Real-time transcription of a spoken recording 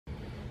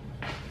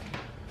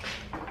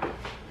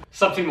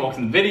What's up, team?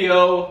 Welcome to the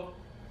video.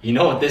 You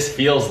know what this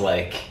feels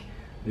like?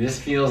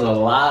 This feels a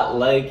lot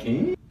like...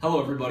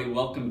 Hello everybody,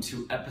 welcome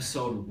to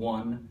episode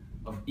 1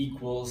 of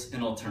Equals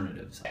and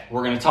Alternatives.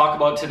 We're gonna talk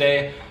about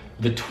today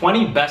the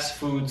 20 best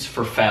foods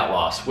for fat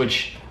loss,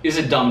 which is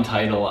a dumb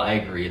title, I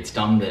agree. It's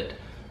dumb that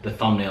the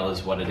thumbnail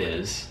is what it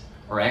is.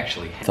 Or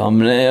actually...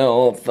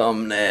 Thumbnail.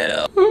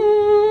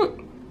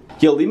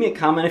 Yo, leave me a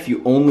comment if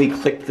you only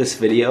clicked this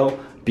video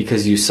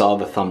because you saw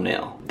the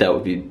thumbnail. That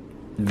would be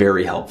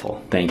very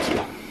helpful. Thank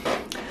you.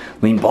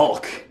 Lean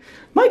bulk.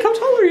 Mike, how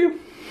tall are you?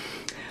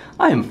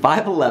 I am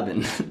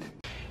 5'11".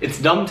 It's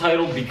dumb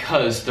titled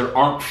because there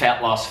aren't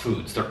fat loss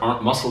foods. There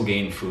aren't muscle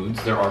gain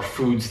foods. There are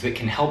foods that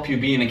can help you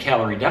be in a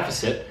calorie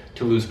deficit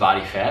to lose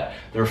body fat.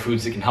 There are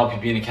foods that can help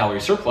you be in a calorie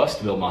surplus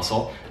to build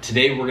muscle.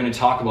 Today we're going to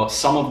talk about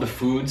some of the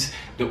foods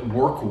that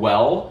work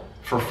well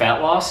for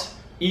fat loss.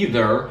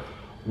 Either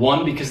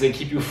 1, because they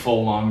keep you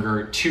full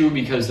longer, 2,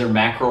 because their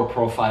macro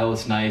profile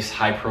is nice,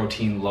 high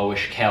protein,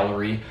 lowish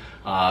calorie,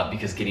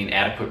 because getting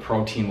adequate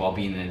protein while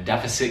being in a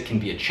deficit can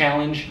be a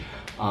challenge.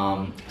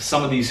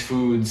 Some of these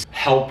foods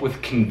help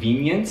with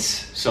convenience.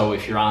 So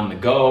if you're on the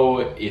go,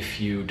 if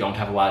you don't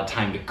have a lot of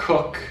time to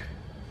cook,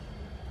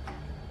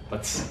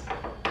 let's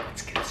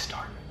get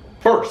started.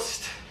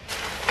 First,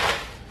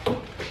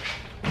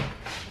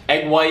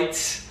 egg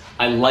whites.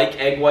 I like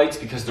egg whites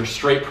because they're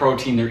straight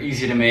protein, they're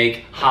easy to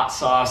make, hot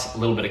sauce, a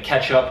little bit of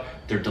ketchup,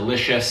 they're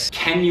delicious.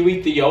 Can you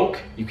eat the yolk?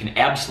 You can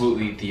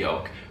absolutely eat the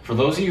yolk. For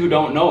those of you who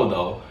don't know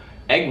though,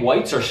 egg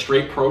whites are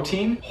straight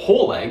protein.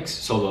 Whole eggs,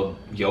 so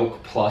the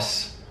yolk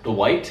plus the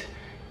white,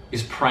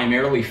 is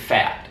primarily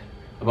fat.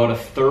 About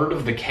 1/3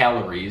 of the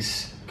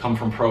calories come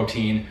from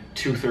protein,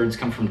 2/3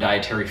 come from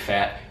dietary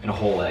fat in a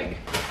whole egg.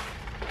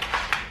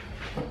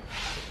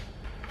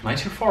 Am I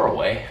too far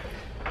away?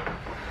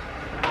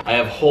 I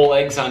have whole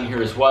eggs on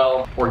here as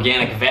well.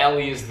 Organic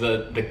Valley is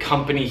the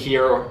company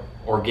here.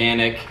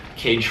 Organic,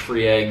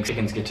 cage-free eggs.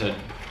 Chickens get to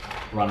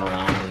run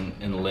around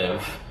and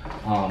live.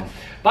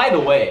 By the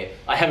way,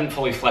 I haven't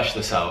fully fleshed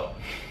this out,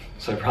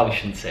 so I probably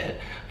shouldn't say it,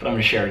 but I'm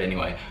gonna share it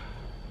anyway.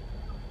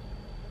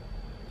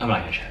 I'm not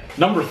gonna share it.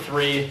 Number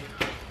 3,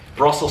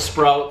 Brussels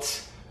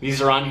sprouts.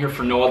 These are on here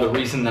for no other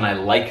reason than I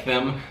like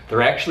them.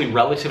 They're actually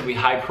relatively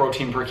high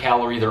protein per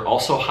calorie. They're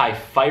also high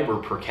fiber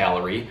per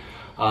calorie.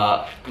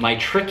 My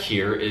trick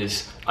here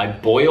is I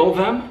boil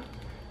them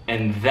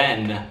and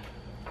then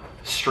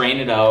strain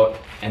it out,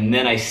 and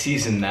then I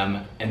season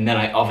them, and then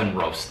I oven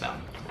roast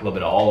them. A little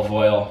bit of olive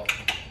oil.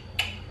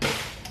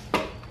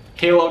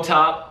 Halo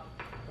Top.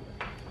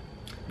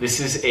 This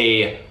is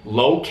a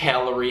low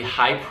calorie,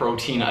 high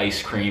protein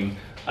ice cream.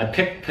 I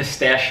picked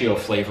pistachio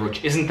flavor,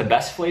 which isn't the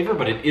best flavor,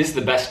 but it is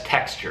the best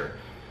texture.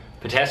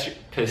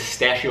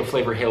 Pistachio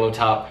flavor Halo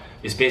Top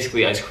is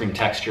basically ice cream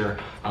texture.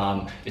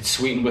 It's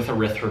sweetened with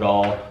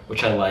erythritol,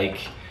 which I like.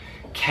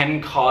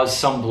 Can cause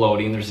some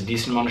bloating. There's a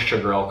decent amount of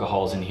sugar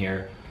alcohols in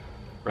here,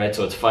 right?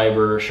 So it's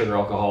fiber, sugar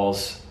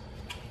alcohols,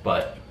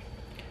 but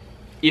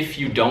if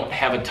you don't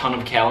have a ton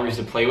of calories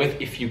to play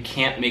with, if you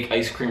can't make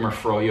ice cream or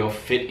froyo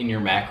fit in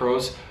your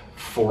macros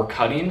for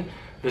cutting,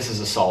 this is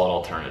a solid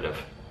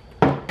alternative.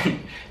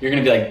 You're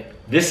gonna be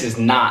like, this is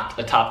not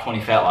a top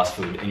 20 fat loss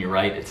food, and you're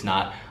right, it's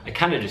not. I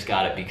kind of just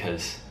got it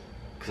because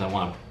I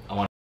want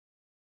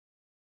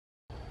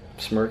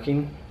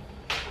smirking.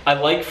 I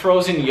like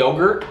frozen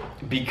yogurt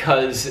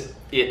because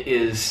it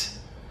is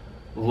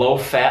low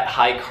fat,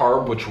 high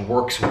carb, which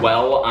works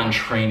well on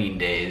training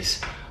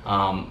days.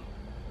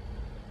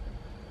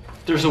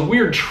 There's a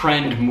weird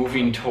trend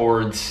moving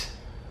towards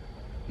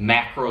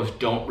macros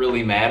don't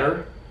really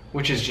matter,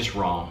 which is just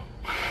wrong.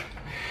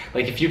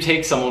 Like if you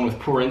take someone with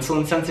poor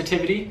insulin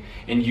sensitivity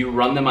and you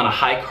run them on a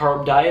high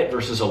carb diet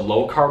versus a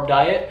low carb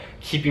diet,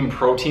 keeping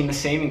protein the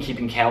same and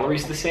keeping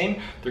calories the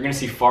same, they're gonna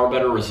see far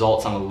better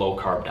results on a low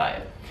carb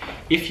diet.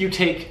 If you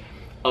take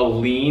a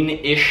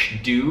lean-ish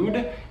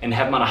dude and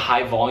have them on a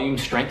high volume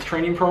strength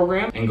training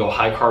program and go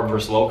high carb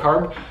versus low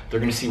carb, they're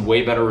gonna see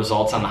way better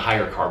results on the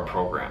higher carb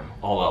program,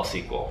 all else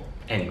equal.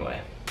 Anyway,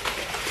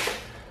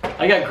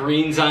 I got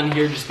greens on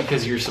here just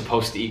because you're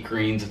supposed to eat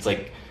greens. It's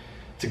like,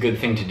 it's a good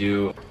thing to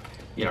do.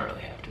 You don't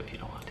really have to if you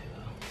don't want to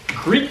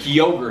though. Greek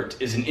yogurt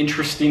is an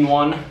interesting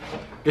one.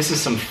 This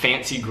is some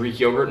fancy Greek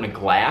yogurt in a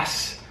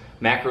glass.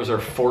 Macros are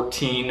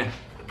 14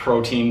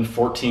 protein,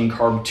 14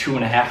 carb,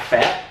 2.5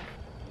 fat.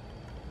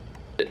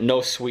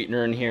 No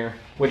sweetener in here,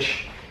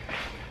 which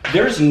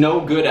there's no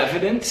good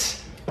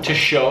evidence to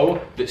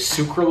show that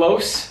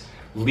sucralose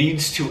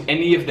leads to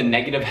any of the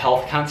negative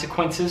health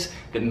consequences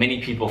that many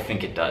people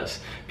think it does.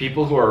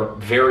 People who are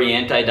very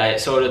anti-diet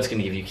soda, it's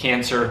gonna give you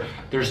cancer.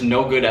 There's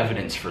no good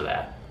evidence for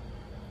that.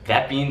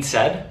 That being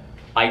said,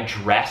 I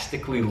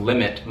drastically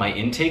limit my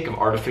intake of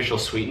artificial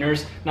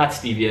sweeteners, not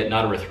stevia,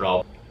 not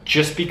erythritol,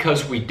 just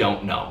because we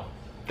don't know.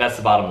 That's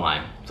the bottom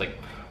line. It's like,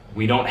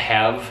 we don't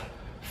have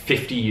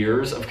 50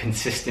 years of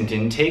consistent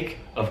intake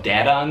of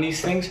data on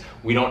these things.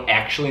 We don't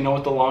actually know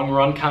what the long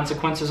run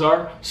consequences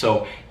are.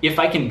 So if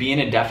I can be in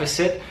a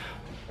deficit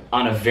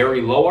on a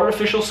very low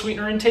artificial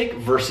sweetener intake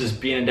versus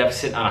being in a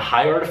deficit on a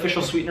high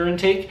artificial sweetener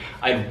intake,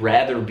 I'd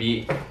rather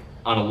be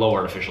on a low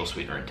artificial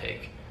sweetener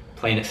intake.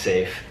 Playing it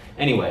safe.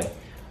 Anyway,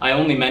 I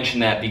only mention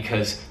that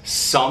because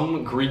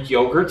some Greek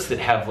yogurts that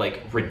have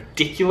like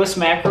ridiculous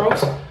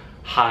macros,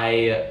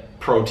 high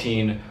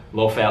protein,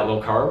 low fat,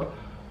 low carb,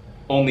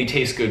 only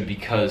taste good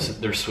because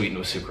they're sweetened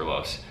with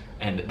sucralose.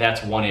 And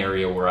that's one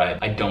area where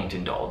I don't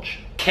indulge.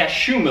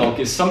 Cashew milk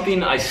is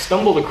something I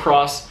stumbled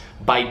across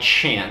by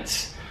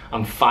chance.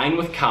 I'm fine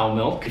with cow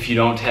milk if you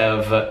don't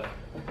have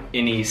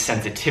any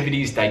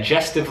sensitivities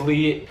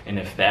digestively, and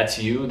if that's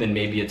you, then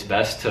maybe it's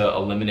best to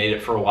eliminate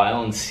it for a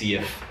while and see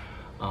if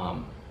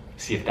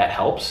that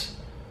helps.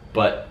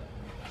 But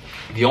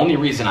the only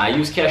reason I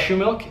use cashew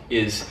milk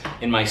is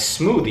in my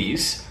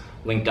smoothies,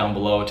 link down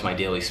below to my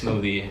daily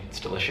smoothie. It's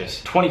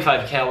delicious.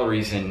 25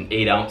 calories in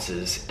 8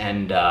 ounces,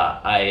 and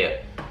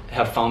I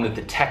have found that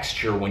the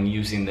texture when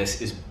using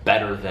this is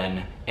better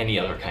than any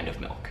other kind of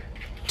milk.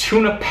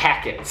 Tuna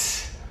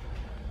packets.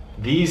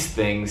 These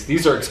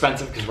are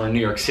expensive because we're in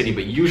New York City,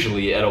 but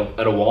usually at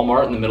a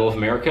Walmart in the middle of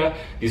America,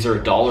 these are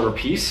 $1 a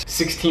piece.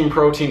 16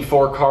 protein,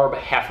 4 carb,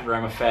 half a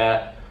gram of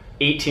fat.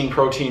 18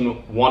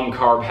 protein, 1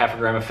 carb, half a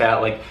gram of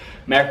fat. Like,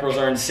 macros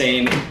are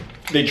insane.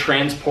 They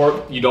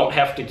transport, you don't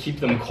have to keep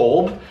them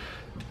cold.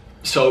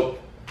 So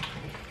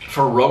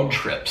for road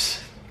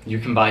trips, you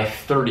can buy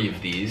 30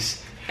 of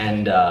these,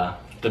 and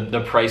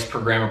the price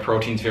per gram of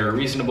protein is very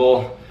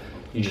reasonable.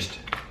 You just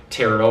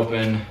tear it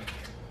open,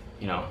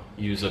 you know,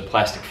 use a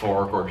plastic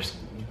fork or just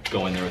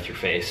go in there with your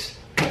face.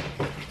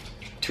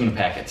 Tuna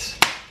packets.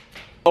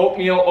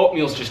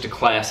 Oatmeal's just a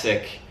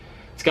classic.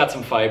 It's got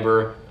some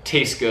fiber,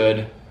 tastes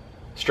good,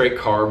 straight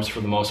carbs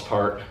for the most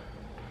part.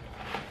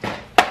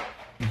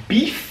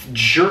 Beef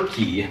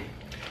jerky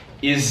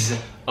is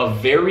a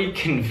very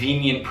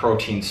convenient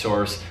protein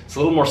source. It's a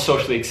little more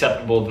socially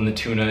acceptable than the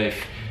tuna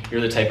if you're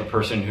the type of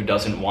person who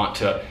doesn't want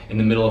to, in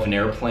the middle of an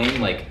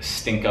airplane, like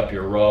stink up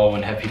your row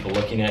and have people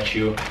looking at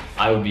you.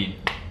 I would be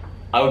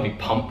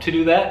pumped to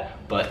do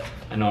that, but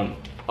I know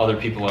other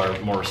people are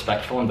more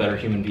respectful and better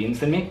human beings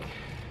than me.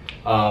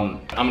 I'm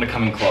gonna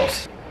come in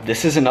close.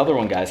 This is another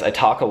one, guys. I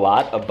talk a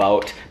lot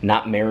about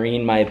not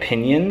marrying my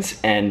opinions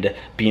and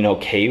being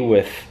okay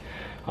with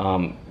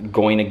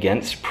going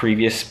against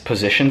previous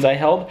positions I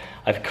held.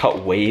 I've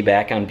cut way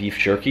back on beef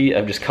jerky.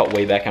 I've just cut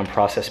way back on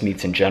processed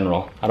meats in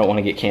general. I don't want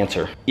to get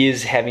cancer.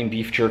 Is having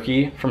beef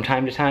jerky from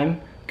time to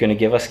time gonna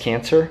give us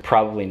cancer?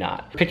 Probably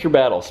not. Pick your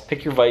battles,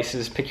 pick your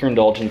vices, pick your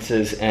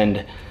indulgences,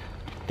 and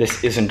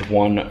this isn't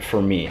one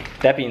for me.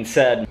 That being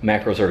said,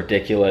 macros are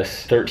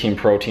ridiculous. 13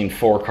 protein,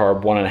 4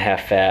 carb,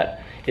 1.5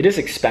 fat. It is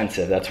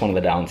expensive, that's one of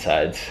the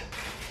downsides.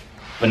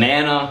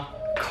 Banana,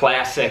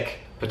 classic,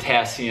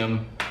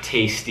 potassium,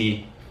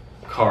 tasty,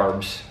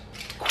 carbs.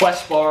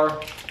 Quest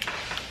bar,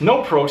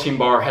 no protein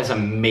bar, has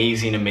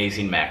amazing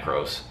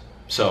macros.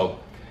 So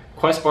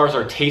Quest bars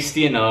are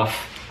tasty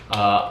enough,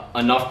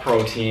 enough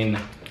protein,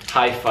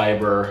 high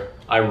fiber.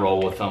 I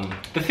roll with them.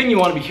 The thing you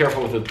want to be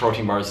careful with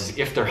protein bars is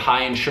if they're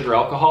high in sugar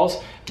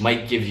alcohols,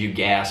 might give you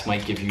gas,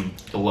 might give you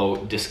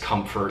bloat,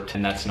 discomfort,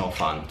 and that's no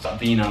fun. So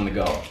being on the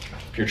go.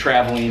 If you're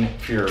traveling,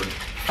 if you're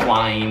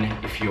flying,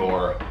 if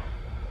you're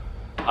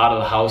out of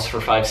the house for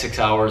 5-6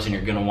 hours and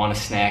you're gonna want a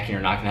snack and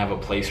you're not gonna have a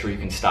place where you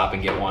can stop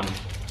and get one,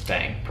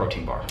 bang,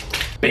 protein bar.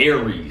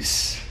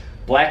 Berries.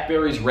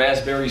 Blackberries,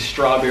 raspberries,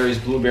 strawberries,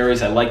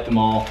 blueberries, I like them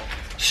all.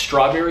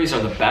 Strawberries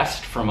are the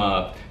best from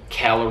a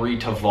calorie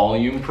to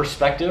volume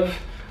perspective.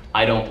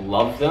 I don't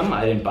love them,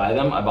 I didn't buy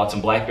them. I bought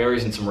some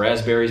blackberries and some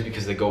raspberries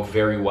because they go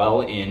very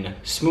well in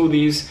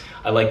smoothies.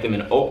 I like them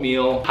in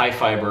oatmeal, high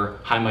fiber,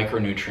 high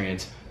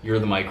micronutrients. You're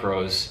the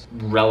micros,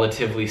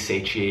 relatively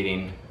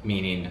satiating,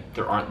 meaning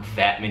there aren't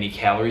that many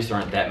calories, there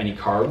aren't that many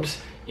carbs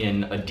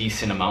in a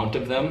decent amount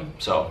of them.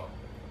 So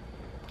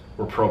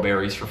we're pro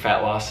berries for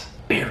fat loss.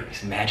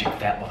 Berries, magic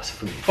fat loss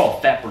food. Oh,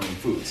 fat burning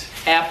foods.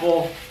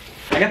 Apple.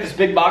 I got this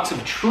big box of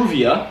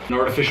Truvia, an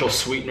artificial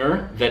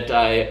sweetener that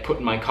I put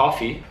in my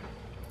coffee.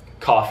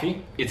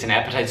 It's an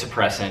appetite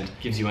suppressant,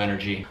 gives you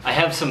energy. I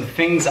have some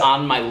things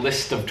on my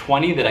list of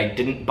 20 that I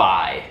didn't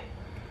buy.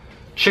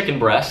 Chicken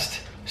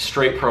breast,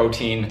 straight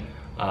protein.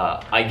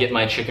 I get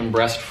my chicken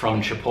breast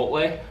from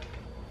Chipotle,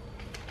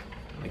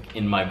 like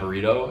in my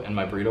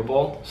burrito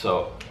bowl.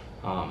 So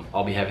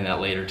I'll be having that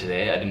later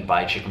today. I didn't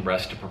buy chicken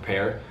breast to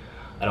prepare.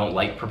 I don't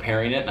like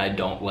preparing it, and I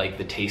don't like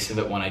the taste of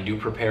it when I do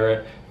prepare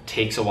it. It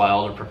takes a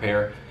while to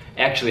prepare.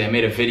 Actually, I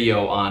made a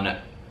video on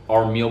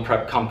our meal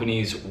prep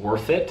companies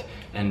worth it,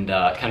 and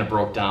kind of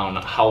broke down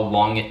how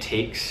long it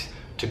takes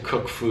to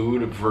cook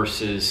food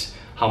versus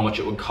how much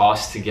it would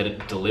cost to get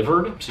it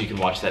delivered. So you can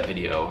watch that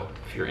video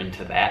if you're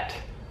into that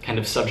kind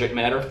of subject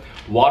matter.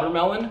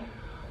 Watermelon.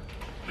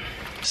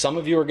 Some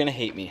of you are gonna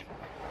hate me.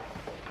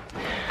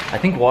 I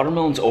think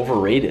watermelon's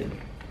overrated.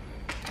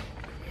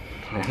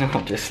 I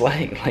know, just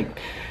like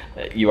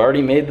you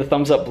already made the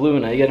thumbs up blue,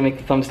 now you gotta make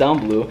the thumbs down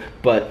blue,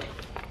 but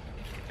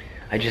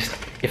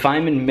if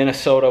I'm in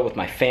Minnesota with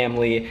my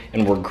family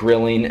and we're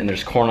grilling and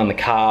there's corn on the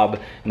cob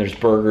and there's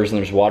burgers and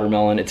there's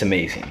watermelon, it's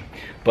amazing.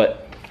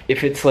 But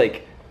if it's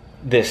like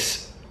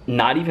this,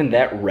 not even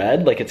that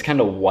red, like it's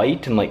kind of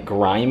white and like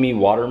grimy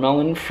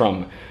watermelon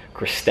from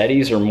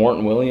Cristetti's or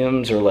Morton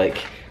Williams, or like,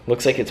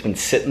 looks like it's been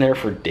sitting there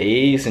for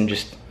days and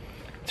just,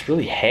 it's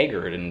really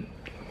haggard and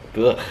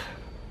ugh.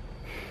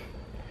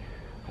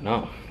 I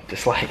know,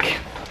 dislike.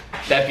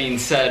 That being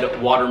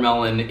said,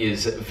 watermelon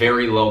is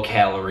very low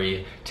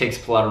calorie, takes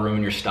up a lot of room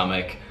in your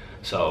stomach,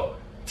 so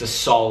it's a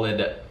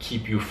solid,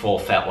 keep you full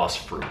fat loss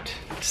fruit.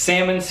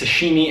 Salmon,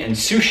 sashimi, and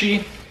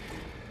sushi.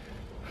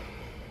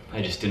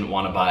 I just didn't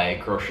want to buy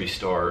grocery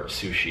store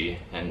sushi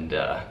and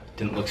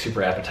didn't look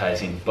super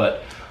appetizing,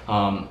 but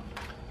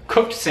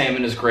cooked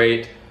salmon is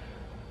great.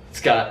 It's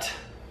got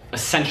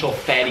essential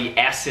fatty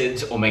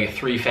acids,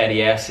 omega-3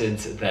 fatty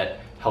acids that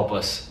help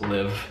us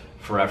live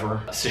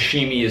forever.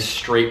 Sashimi is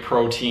straight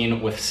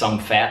protein with some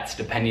fats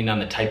depending on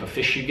the type of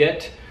fish you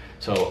get.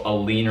 So a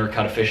leaner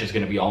cut of fish is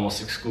going to be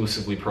almost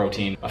exclusively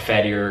protein. A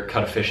fattier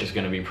cut of fish is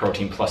going to be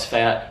protein plus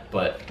fat,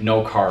 but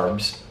no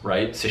carbs,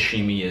 right?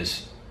 Sashimi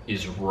is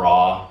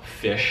raw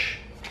fish,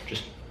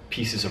 just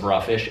pieces of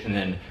raw fish. And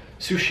then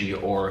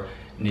sushi or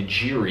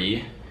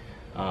nigiri,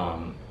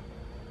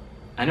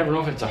 I never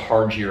know if it's a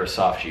hard G or a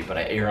soft G, but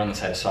I err on the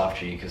side of soft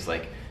G because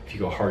like if you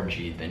go hard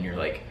G, then you're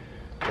like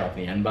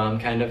dropping the N-bomb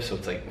kind of. So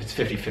it's like, it's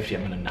 50-50,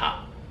 I'm gonna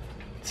not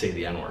say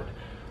the N-word.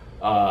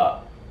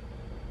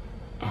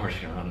 We're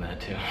just gonna run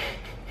that too.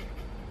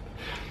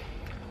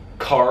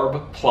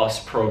 Carb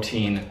plus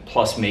protein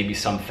plus maybe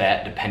some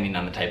fat depending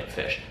on the type of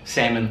fish.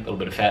 Salmon, a little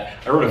bit of fat.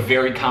 I wrote a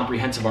very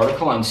comprehensive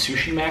article on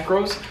sushi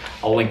macros.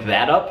 I'll link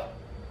that up.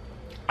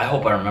 I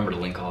hope I remember to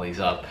link all these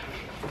up.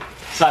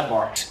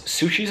 Sidebar.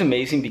 Sushi is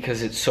amazing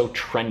because it's so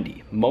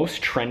trendy.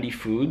 Most trendy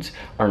foods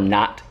are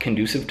not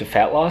conducive to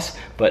fat loss,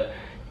 but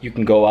you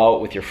can go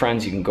out with your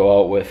friends, you can go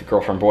out with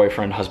girlfriend,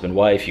 boyfriend, husband,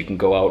 wife, you can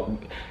go out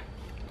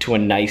to a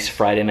nice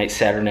Friday night,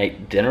 Saturday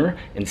night dinner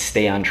and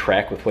stay on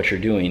track with what you're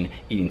doing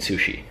eating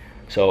sushi.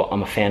 So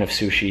I'm a fan of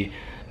sushi.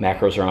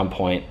 Macros are on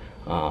point.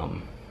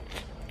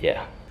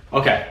 Yeah.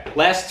 Okay,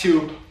 last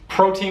two,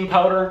 protein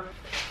powder.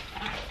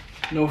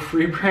 No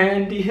free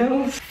brand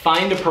deals.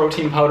 Find a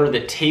protein powder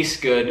that tastes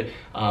good.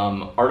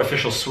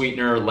 Artificial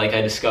sweetener, like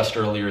I discussed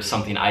earlier, is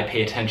something I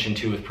pay attention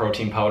to with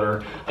protein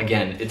powder.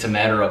 Again, it's a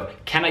matter of,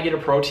 can I get a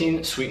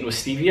protein sweetened with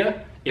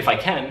stevia? If I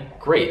can,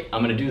 great,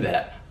 I'm gonna do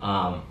that.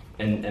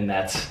 And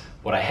that's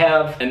what I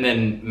have. And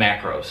then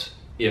macros.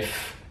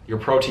 If your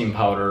protein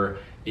powder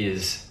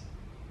is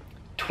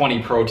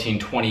 20 protein,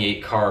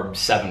 28 carbs,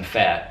 7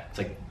 fat, it's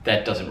like,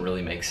 that doesn't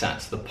really make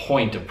sense. The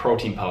point of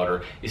protein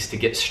powder is to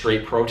get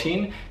straight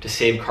protein, to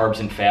save carbs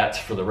and fats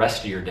for the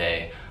rest of your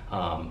day,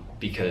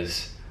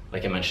 because,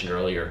 like I mentioned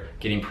earlier,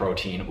 getting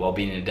protein while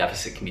being in a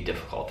deficit can be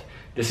difficult.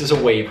 This is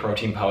a whey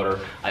protein powder.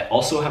 I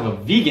also have a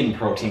vegan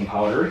protein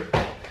powder,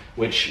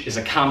 which is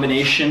a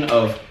combination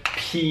of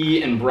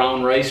pea and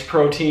brown rice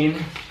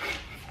protein.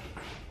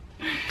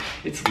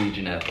 It's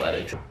Legion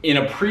Athletics. In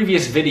a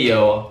previous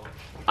video,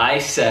 I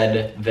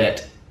said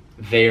that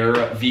their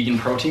vegan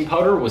protein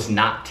powder was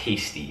not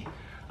tasty.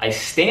 I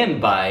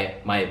stand by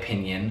my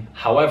opinion,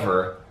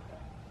 however,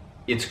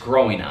 it's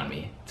growing on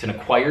me. It's an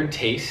acquired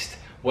taste.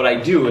 What I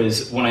do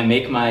is when I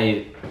make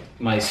my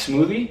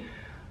smoothie,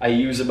 I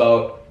use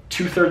about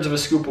 2/3 of a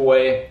scoop of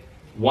whey,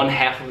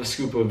 1/2 of a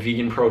scoop of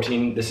vegan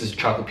protein. This is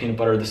chocolate peanut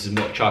butter, this is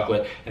milk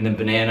chocolate, and then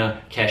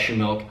banana, cashew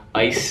milk,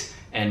 ice,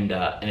 and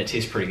it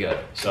tastes pretty good.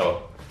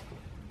 So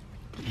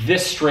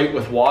this straight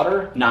with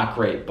water, not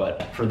great,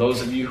 but for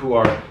those of you who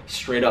are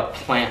straight up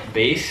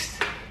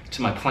plant-based,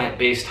 to my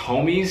plant-based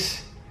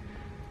homies,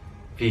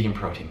 vegan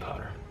protein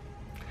powder.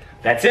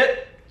 That's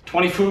it.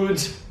 20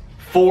 foods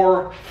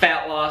for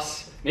fat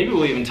loss. Maybe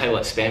we'll even title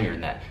it spammier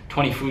than that.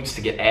 20 foods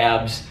to get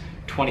abs,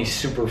 20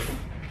 super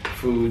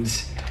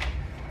foods.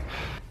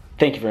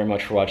 Thank you very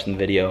much for watching the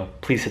video.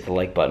 Please hit the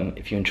like button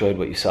if you enjoyed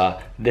what you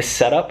saw. This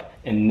setup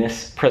and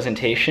this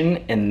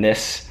presentation and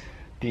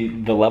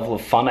the level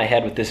of fun I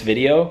had with this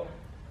video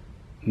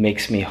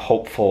makes me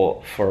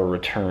hopeful for a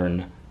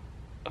return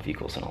of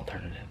equals and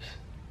alternatives.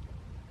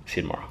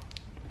 See you tomorrow.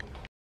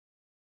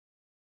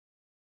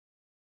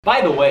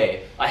 By the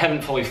way, I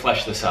haven't fully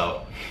fleshed this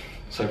out,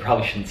 so I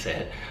probably shouldn't say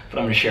it, but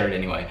I'm gonna share it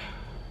anyway.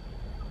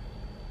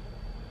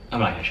 I'm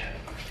not gonna share it.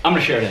 I'm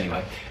gonna share it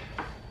anyway.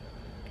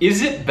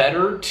 Is it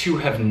better to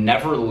have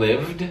never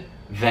lived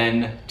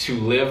than to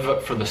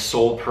live for the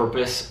sole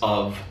purpose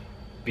of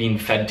being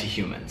fed to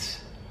humans?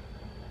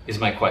 Is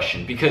my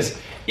question. Because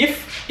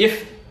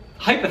if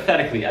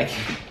hypothetically,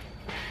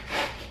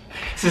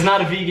 this is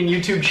not a vegan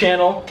YouTube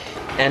channel,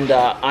 and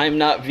I'm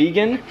not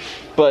vegan,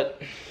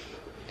 but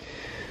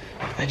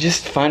I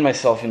just find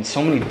myself in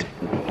so many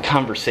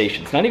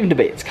conversations, not even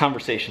debates,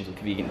 conversations with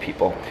vegan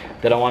people,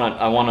 that I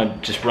wanna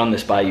just run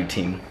this by you,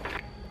 team.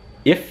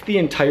 If the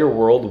entire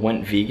world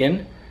went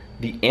vegan,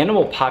 the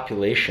animal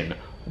population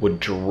would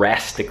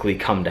drastically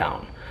come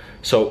down.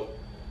 So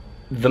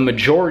the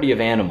majority of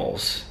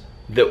animals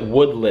that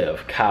would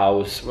live,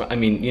 cows, I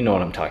mean, you know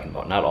what I'm talking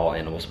about, not all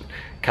animals, but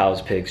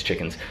cows, pigs,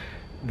 chickens,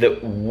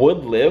 that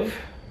would live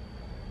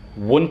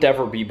wouldn't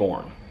ever be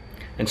born.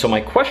 And so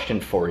my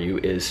question for you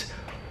is,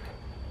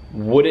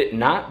 would it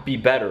not be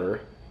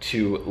better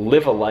to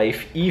live a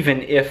life,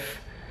 even if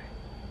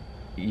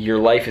your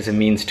life is a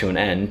means to an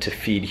end to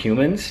feed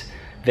humans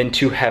than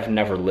to have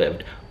never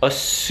lived,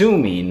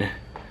 assuming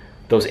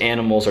those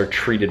animals are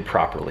treated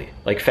properly.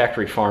 Like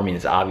factory farming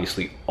is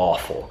obviously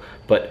awful,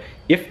 but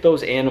if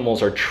those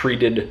animals are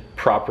treated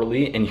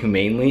properly and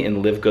humanely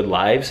and live good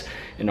lives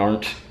and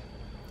aren't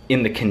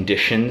in the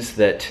conditions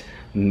that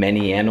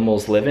many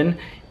animals live in,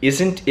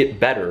 isn't it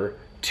better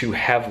to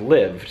have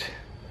lived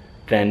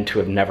than to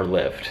have never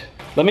lived?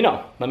 Let me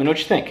know what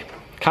you think.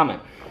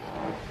 Comment.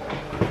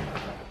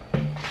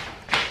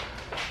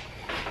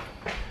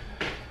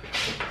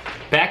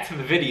 Back to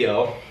the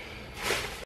video.